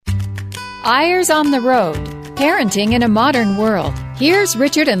Eyre's on the Road, Parenting in a Modern World. Here's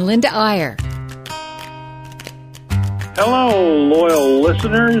Richard and Linda Eyre. Hello, loyal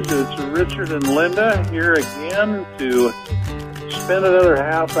listeners. It's Richard and Linda here again to spend another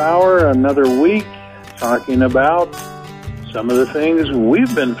half hour, another week, talking about some of the things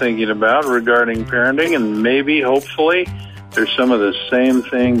we've been thinking about regarding parenting, and maybe, hopefully, there's some of the same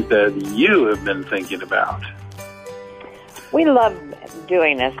things that you have been thinking about. We love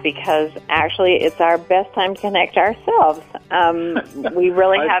doing this because actually it's our best time to connect ourselves. We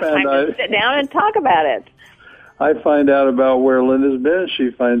really have time to sit down and talk about it. I find out about where Linda's been.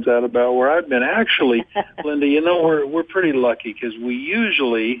 She finds out about where I've been. Actually, Linda, you know, we're pretty lucky because we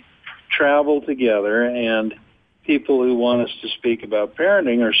usually travel together, and people who want us to speak about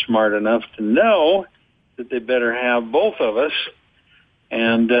parenting are smart enough to know that they better have both of us.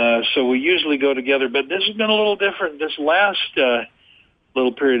 And so we usually go together. But this has been a little different this last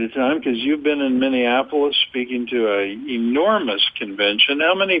little period of time because you've been in Minneapolis speaking to an enormous convention.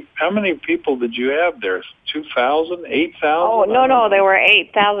 How many people did you have there? 2,000, 8,000? Oh, no, there were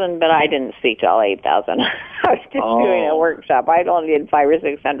 8,000, but I didn't speak to all 8,000. I was just doing a workshop. I only did 500 or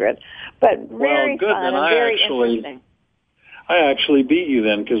 600. But very good. fun and very interesting. I actually beat you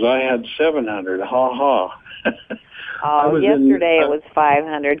then because I had 700. Ha ha. Yesterday it was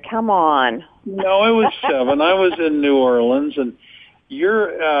 500. Come on. No, it was 7. I was in New Orleans, and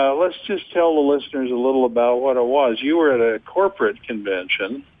let's just tell the listeners a little about what it was. You were at a corporate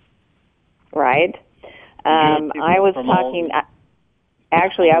convention. Right. I was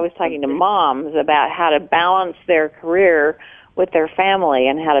talking to moms about how to balance their career with their family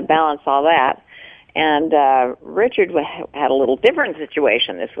and how to balance all that. And Richard had a little different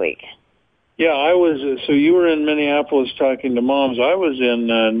situation this week. Yeah, I was. So you were in Minneapolis talking to moms. I was in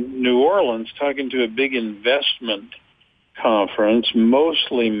New Orleans talking to a big investment conference,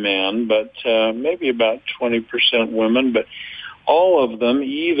 mostly men, but maybe about 20% women, but all of them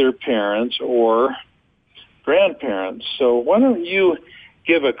either parents or grandparents. So why don't you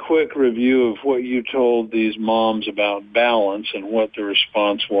give a quick review of what you told these moms about balance and what the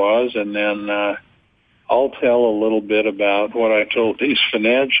response was, and then I'll tell a little bit about what I told these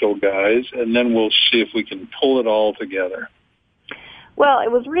financial guys, and then we'll see if we can pull it all together. Well,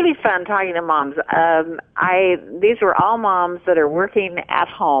 it was really fun talking to moms. These were all moms that are working at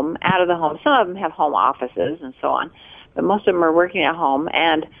home, out of the home. Some of them have home offices and so on, but most of them are working at home.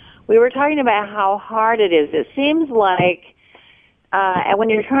 And we were talking about how hard it is. It seems like, and when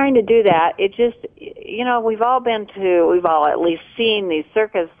you're trying to do that, it just, you know, we've all at least seen these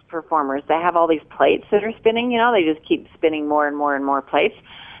circus performers that have all these plates that are spinning. You know, they just keep spinning more and more and more plates.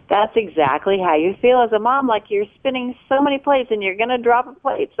 That's exactly how you feel as a mom, like you're spinning so many plates and you're going to drop a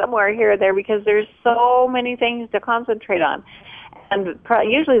plate somewhere here or there because there's so many things to concentrate on. And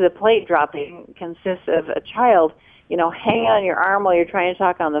usually the plate dropping consists of a child, you know, hanging on your arm while you're trying to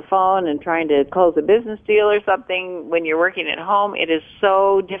talk on the phone and trying to close a business deal or something when you're working at home. It is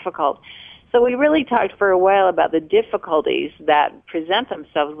so difficult. So we really talked for a while about the difficulties that present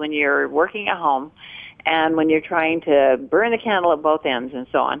themselves when you're working at home and when you're trying to burn the candle at both ends and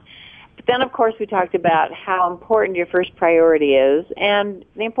so on. But then, of course, we talked about how important your first priority is and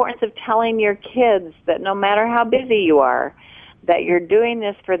the importance of telling your kids that no matter how busy you are, that you're doing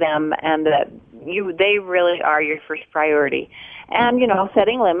this for them and that they really are your first priority. And, you know,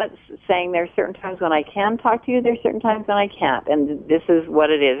 setting limits, saying there's certain times when I can talk to you, there's certain times when I can't, and this is what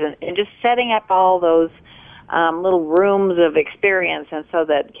it is. And just setting up all those little rooms of experience and so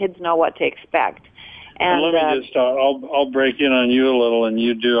that kids know what to expect. And let me just, I'll break in on you a little and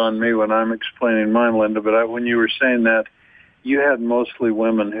you do on me when I'm explaining mine, Linda, but when you were saying that, you had mostly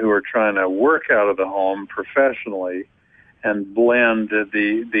women who were trying to work out of the home professionally and blend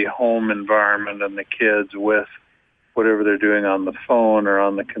the home environment and the kids with whatever they're doing on the phone or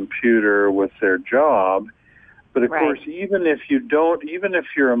on the computer with their job. But of course, even if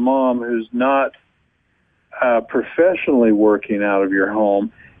you're a mom who's not professionally working out of your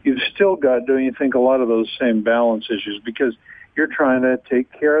home, you've still got, don't you think, a lot of those same balance issues because you're trying to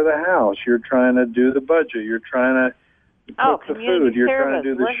take care of the house, you're trying to do the budget, you're trying to cook the food, you're trying to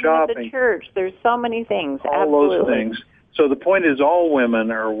do the shopping. At the church, there's so many things. All those things. So the point is all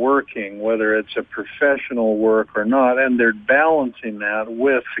women are working, whether it's a professional work or not, and they're balancing that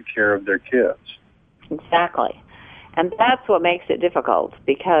with the care of their kids. Exactly. And that's what makes it difficult,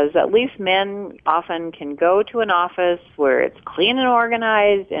 because at least men often can go to an office where it's clean and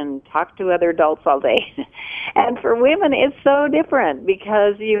organized and talk to other adults all day. And for women, it's so different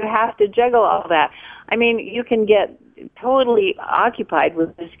because you have to juggle all that. I mean, you can get totally occupied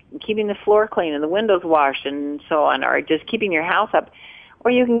with just keeping the floor clean and the windows washed and so on, or just keeping your house up,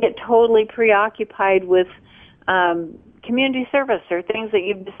 or you can get totally preoccupied with community service or things that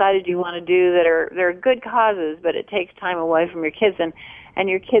you've decided you want to do that are good causes, but it takes time away from your kids, and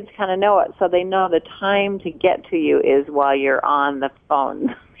your kids kind of know it, so they know the time to get to you is while you're on the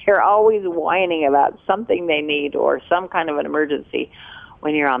phone. They're always whining about something they need or some kind of an emergency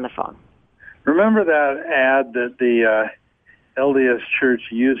when you're on the phone. Remember that ad that the LDS Church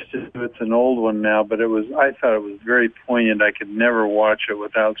used to do? It's an old one now, but I thought it was very poignant. I could never watch it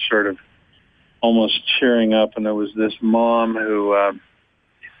without sort of almost cheering up. And there was this mom who,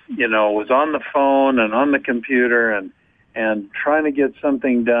 was on the phone and on the computer and trying to get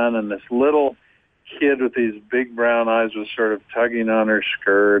something done. And this little kid with these big brown eyes was sort of tugging on her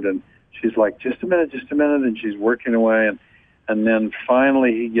skirt. And she's like, just a minute. And she's working away. And then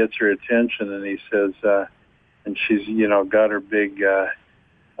finally he gets her attention and he says, and she's, got her big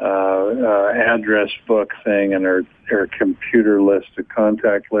address book thing and her computer list, a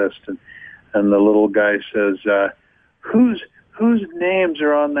contact list. And the little guy says, whose names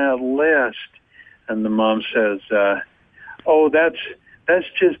are on that list? And the mom says, that's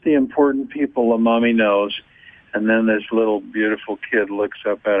just the important people a mommy knows. And then this little beautiful kid looks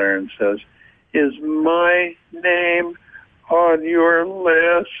up at her and says, is my name on your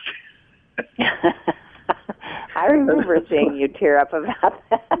list? I remember seeing you tear up about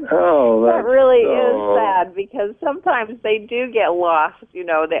that. Oh, that really is sad, because sometimes they do get lost,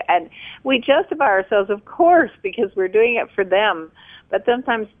 and we justify ourselves, of course, because we're doing it for them. But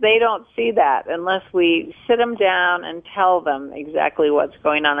sometimes they don't see that unless we sit them down and tell them exactly what's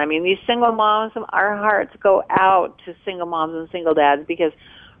going on. I mean, these single moms, our hearts go out to single moms and single dads, because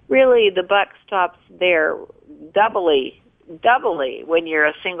really the buck stops there doubly when you're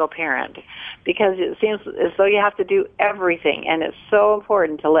a single parent, because it seems as though you have to do everything, and it's so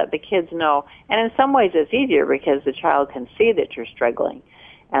important to let the kids know. And in some ways it's easier because the child can see that you're struggling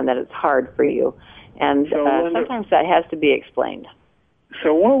and that it's hard for you. And sometimes that has to be explained.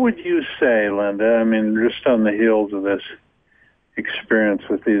 So what would you say, Linda, I mean, just on the heels of this experience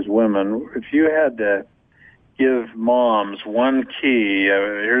with these women, if you had to give moms one key,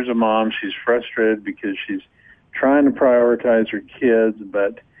 here's a mom, she's frustrated because she's trying to prioritize her kids,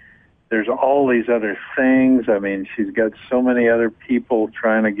 but there's all these other things. I mean, she's got so many other people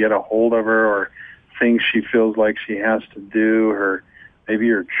trying to get a hold of her, or things she feels like she has to do, maybe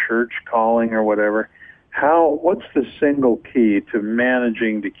her church calling or whatever. What's the single key to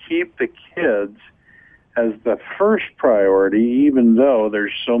managing to keep the kids as the first priority, even though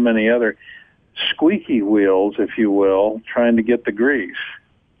there's so many other squeaky wheels, if you will, trying to get the grease?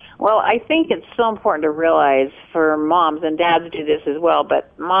 Well, I think it's so important to realize for moms, and dads do this as well,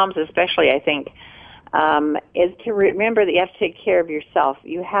 but moms especially, I think, is to remember that you have to take care of yourself.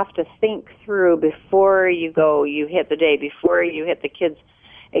 You have to think through before you hit the day, before you hit the kids,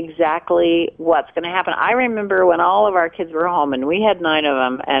 exactly what's going to happen. I remember when all of our kids were home, and we had 9 of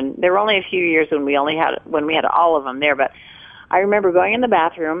them, and there were only a few years when we had all of them there, but I remember going in the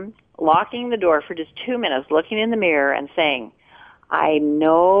bathroom, locking the door for just 2 minutes, looking in the mirror and saying, I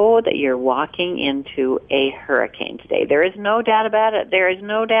know that you're walking into a hurricane today. There is no doubt about it. There is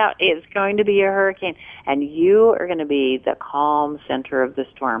no doubt it's going to be a hurricane, and you are going to be the calm center of the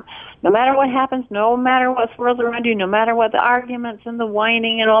storm. No matter what happens, no matter what swirls around you, no matter what the arguments and the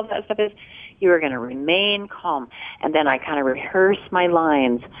whining and all that stuff is, you are going to remain calm. And then I kind of rehearse my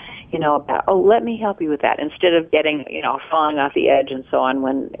lines, about, let me help you with that, instead of getting, falling off the edge and so on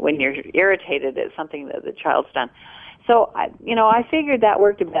when you're irritated at something that the child's done. So, I figured that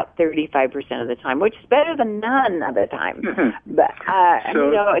worked about 35% of the time, which is better than none of the time. Mm-hmm. But,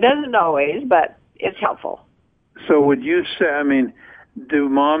 it doesn't always, but it's helpful. So would you say, do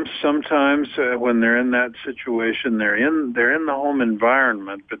moms sometimes, when they're in that situation, they're in the home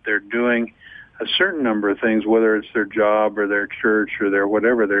environment, but they're doing a certain number of things, whether it's their job or their church or their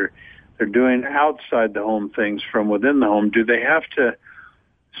whatever, they're doing outside the home things from within the home. Do they have to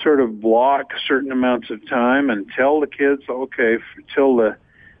sort of block certain amounts of time and tell the kids, okay, till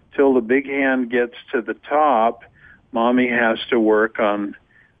the big hand gets to the top, mommy has to work on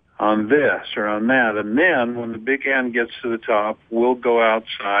this or on that, and then when the big hand gets to the top, we'll go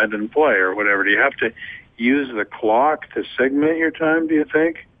outside and play or whatever? Do you have to use the clock to segment your time, do you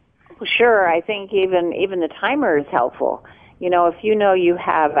think? Sure. I think even the timer is helpful. If you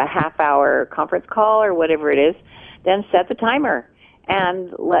have a half-hour conference call or whatever it is, then set the timer.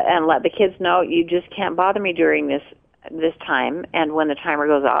 And let the kids know you just can't bother me during this time. And when the timer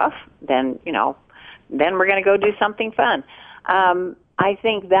goes off, then we're going to go do something fun. I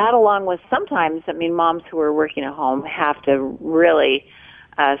think that, along with sometimes, moms who are working at home have to really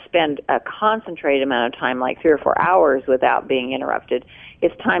spend a concentrated amount of time, like 3 or 4 hours without being interrupted.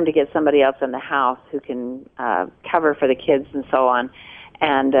 It's time to get somebody else in the house who can cover for the kids and so on,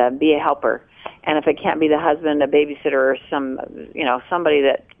 and be a helper. And if it can't be the husband, a babysitter, or somebody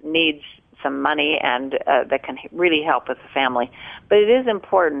that needs some money and that can really help with the family. But it is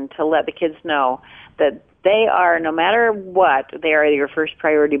important to let the kids know that they are, no matter what, they are your first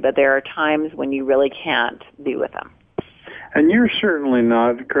priority, but there are times when you really can't be with them. And you're certainly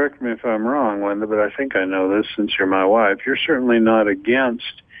not, correct me if I'm wrong, Linda, but I think I know this since you're my wife, you're certainly not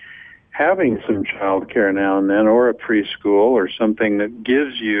against having some child care now and then, or a preschool or something that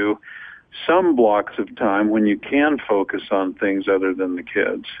gives you some blocks of time when you can focus on things other than the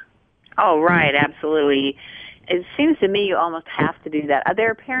kids. Oh, right, absolutely. It seems to me you almost have to do that.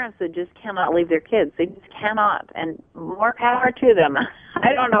 There are parents that just cannot leave their kids. They just cannot, and more power to them.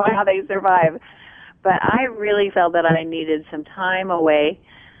 I don't know how they survive. But I really felt that I needed some time away,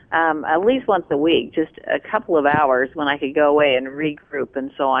 at least once a week, just a couple of hours when I could go away and regroup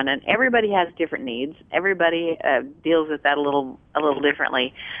and so on. And everybody has different needs. Everybody deals with that a little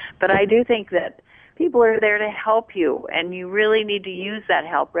differently. But I do think that people are there to help you, and you really need to use that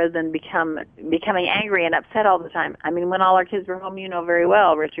help rather than becoming angry and upset all the time. I mean, when all our kids were home, you know very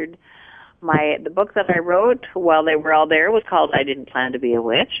well, Richard, the book that I wrote while they were all there was called I Didn't Plan to Be a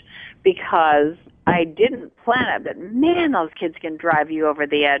Witch, because I didn't plan it, but man, those kids can drive you over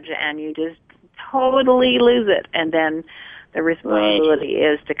the edge, and you just totally lose it. And then the responsibility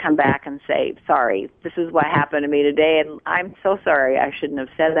is to come back and say, sorry, this is what happened to me today, and I'm so sorry. I shouldn't have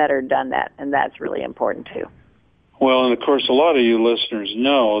said that or done that, and that's really important, too. Well, and of course, a lot of you listeners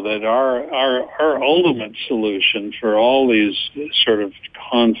know that our ultimate solution for all these sort of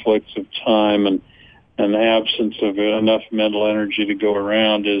conflicts of time and absence of enough mental energy to go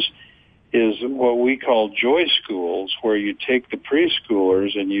around is what we call joy schools, where you take the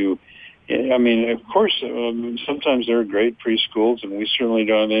preschoolers and of course, sometimes there are great preschools, and we certainly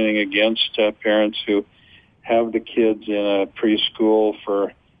don't have anything against parents who have the kids in a preschool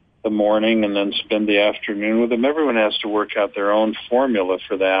for the morning and then spend the afternoon with them. Everyone has to work out their own formula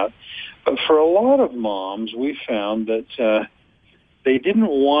for that. But for a lot of moms, we found that they didn't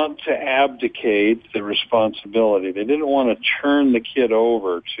want to abdicate the responsibility. They didn't want to turn the kid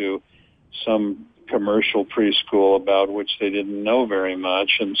over to some commercial preschool about which they didn't know very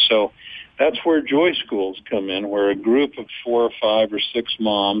much. And so that's where joy schools come in, where a group of 4 or 5 or 6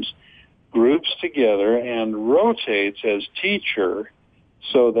 moms groups together and rotates as teacher,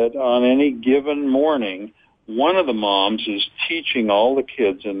 so that on any given morning, one of the moms is teaching all the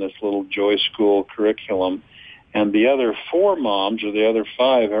kids in this little joy school curriculum, and the other 4 moms, or the other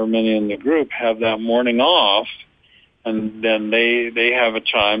 5, however many in the group, have that morning off, and then they have a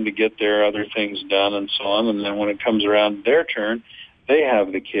time to get their other things done and so on, and then when it comes around their turn, they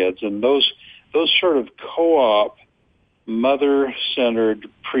have the kids. And those sort of co-op, mother-centered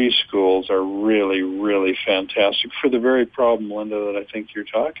preschools are really, really fantastic for the very problem, Linda, that I think you're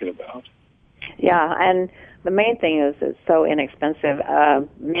talking about. Yeah, and the main thing is it's so inexpensive.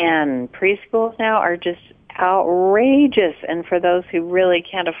 Preschools now are just outrageous, and for those who really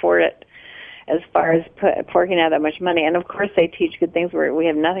can't afford it, as far as forking out that much money. And of course, they teach good things. We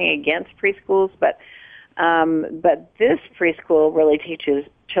have nothing against preschools, but this preschool really teaches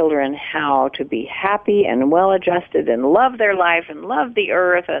children how to be happy and well-adjusted and love their life and love the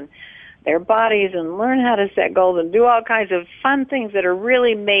earth and their bodies and learn how to set goals and do all kinds of fun things that are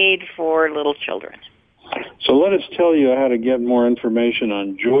really made for little children. So let us tell you how to get more information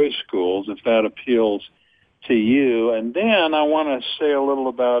on joy schools, if that appeals to you. And then I want to say a little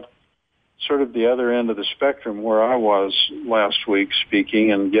about sort of the other end of the spectrum where I was last week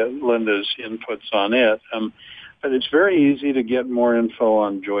speaking and get Linda's inputs on it. But it's very easy to get more info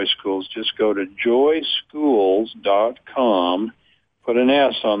on Joy Schools. Just go to joyschools.com, put an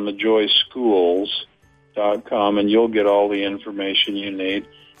S on the joyschools.com, and you'll get all the information you need.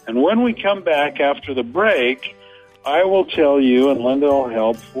 And when we come back after the break, I will tell you, and Linda will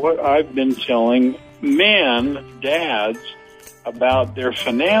help, what I've been telling men, dads, about their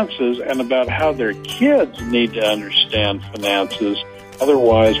finances and about how their kids need to understand finances.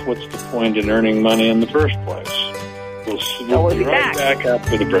 Otherwise, what's the point in earning money in the first place? We'll be right back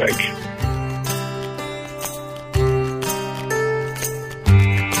after the break.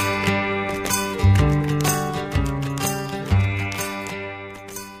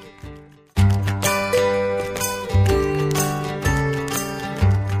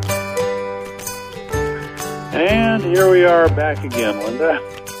 And here we are back again, Linda.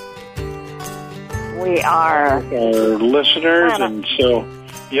 We are. Our listeners, and so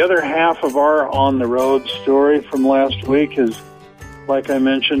the other half of our on-the-road story from last week has like I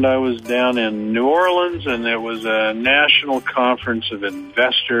mentioned, I was down in New Orleans, and it was a national conference of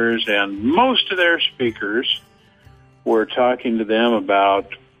investors, and most of their speakers were talking to them about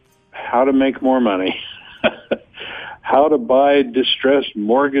how to make more money, how to buy distressed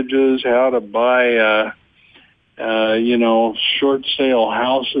mortgages, how to buy, short sale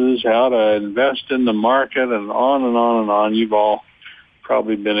houses, how to invest in the market, and on and on and on. You've all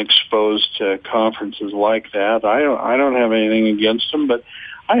probably been exposed to conferences like that. I don't have anything against them, but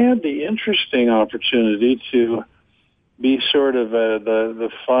I had the interesting opportunity to be sort of the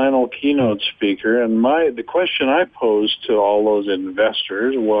final keynote speaker, and the question I posed to all those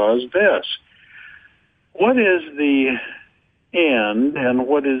investors was this: what is the end and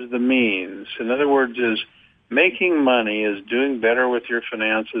what is the means? In other words, is making money, is doing better with your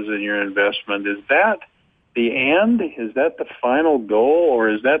finances and your investment, is that the end? Is that the final goal, or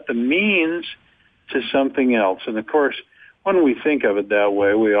is that the means to something else? And of course, when we think of it that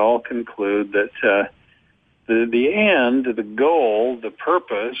way, we all conclude that the end, the goal, the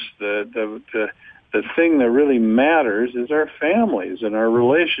purpose, the thing that really matters is our families and our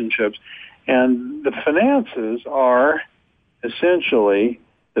relationships. And the finances are essentially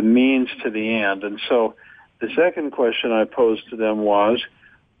the means to the end. And so the second question I posed to them was,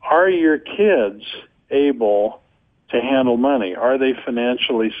 are your kids able to handle money? Are they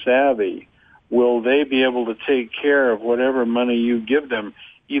financially savvy? Will they be able to take care of whatever money you give them,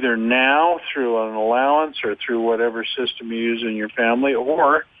 either now through an allowance or through whatever system you use in your family,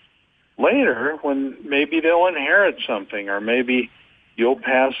 or later when maybe they'll inherit something, or maybe you'll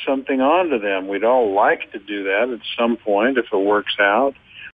pass something on to them? We'd all like to do that at some point if it works out.